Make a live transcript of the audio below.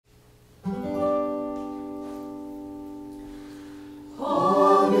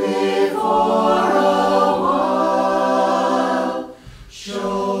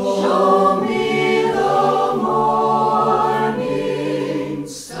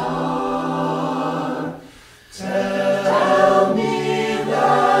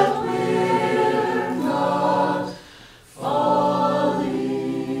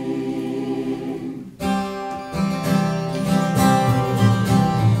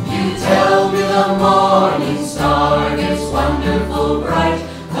the morning star gets wonderful bright,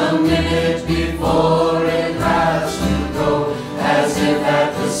 the minute before it has to go, as if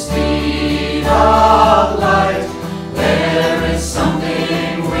at the speed of light. There is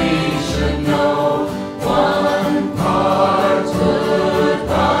something we should know. One part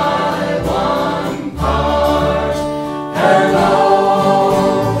goodbye, one part hello.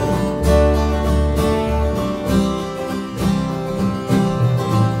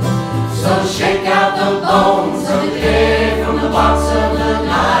 So shake out the bones of the day from the box